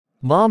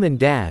Mom and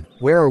Dad,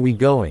 where are we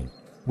going?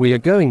 We are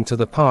going to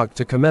the park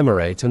to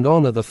commemorate and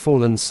honor the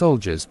fallen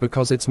soldiers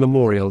because it's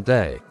Memorial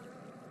Day.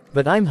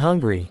 But I'm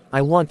hungry,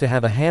 I want to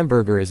have a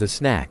hamburger as a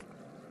snack.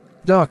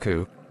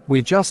 Daku,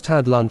 we just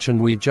had lunch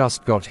and we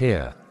just got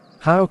here.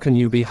 How can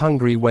you be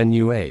hungry when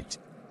you ate?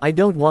 I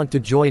don't want to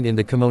join in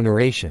the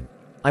commemoration.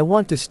 I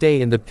want to stay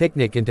in the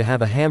picnic and to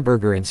have a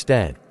hamburger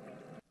instead.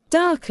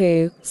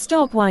 Daku,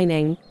 stop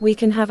whining, we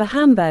can have a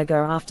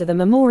hamburger after the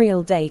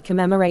Memorial Day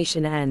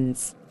commemoration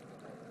ends.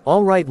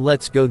 Alright,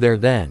 let's go there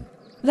then.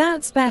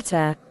 That's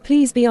better,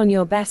 please be on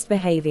your best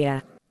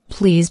behavior.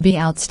 Please be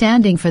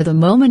outstanding for the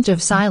moment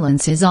of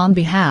silence is on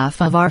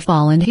behalf of our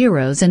fallen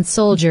heroes and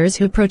soldiers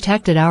who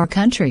protected our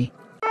country.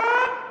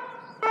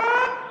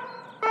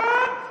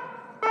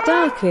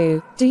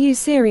 Daku, do you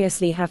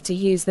seriously have to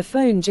use the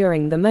phone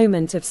during the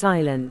moment of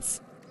silence?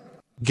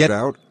 Get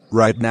out,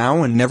 right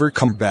now and never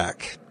come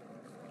back.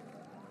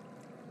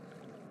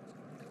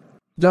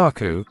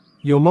 Daku,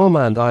 your mom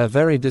and I are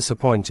very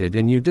disappointed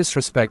in you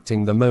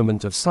disrespecting the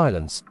moment of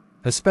silence,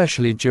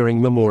 especially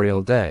during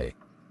Memorial Day.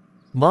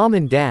 Mom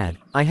and Dad,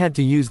 I had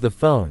to use the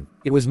phone,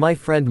 it was my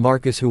friend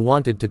Marcus who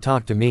wanted to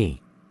talk to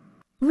me.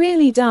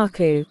 Really,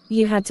 Daku,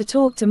 you had to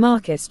talk to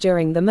Marcus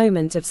during the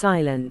moment of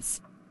silence?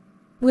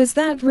 Was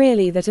that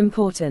really that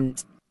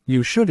important?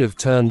 You should have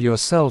turned your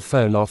cell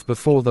phone off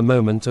before the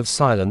moment of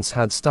silence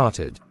had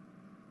started.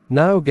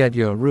 Now get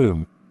your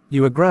room,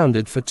 you are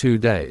grounded for 2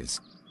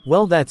 days.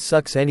 Well, that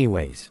sucks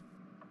anyways.